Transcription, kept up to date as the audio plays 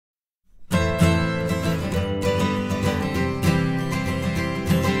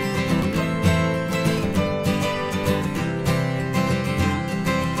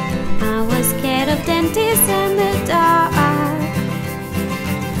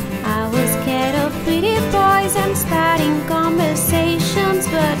starting conversations,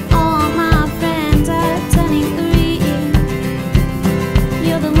 but all my friends are turning green.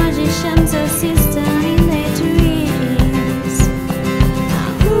 You're the magician's assistant in their dreams.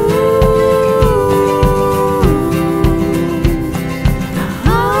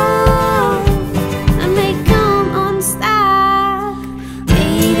 And they come unstuck,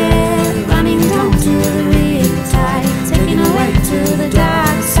 faded, running down to the riptide, taking away to the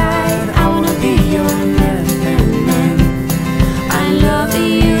dark side. I wanna be your left-hand man. I love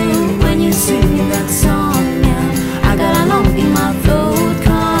you when you're singing that song now. I got a lump in my throat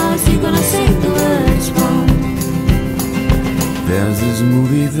 'cause you're gonna sing the words wrong. There's this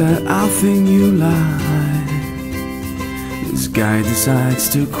movie that I think you like. This guy decides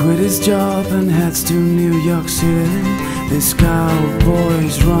to quit his job and heads to New York City. This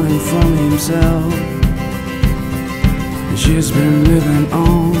cowboy's running from himself. She's been living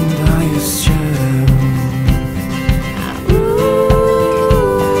on the highest shelf.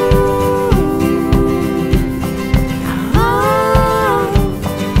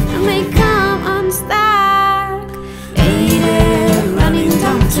 And they come unstuck, faded, running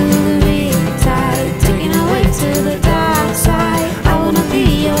down to the riptide, taking away to the dark side. I wanna be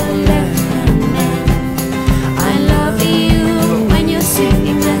your left-hand man. I love you when you're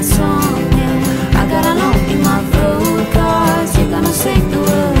singing that song now. I got a lump in my throat 'cause you're gonna sing the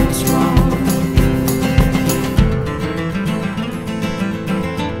words wrong.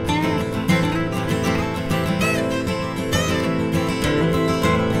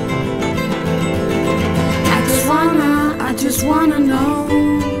 I just wanna know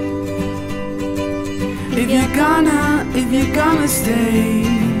if you're gonna stay.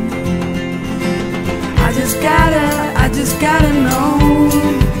 I just gotta know.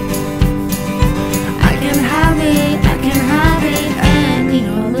 I can have it any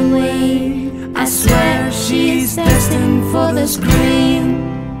other way. I swear she's destined for the screen.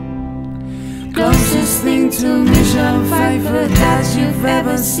 Closest thing to Michelle Pfeiffer that you've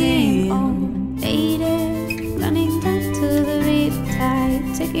ever seen. Faded, running down to the riptide,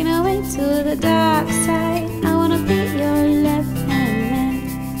 taking away to the dark side.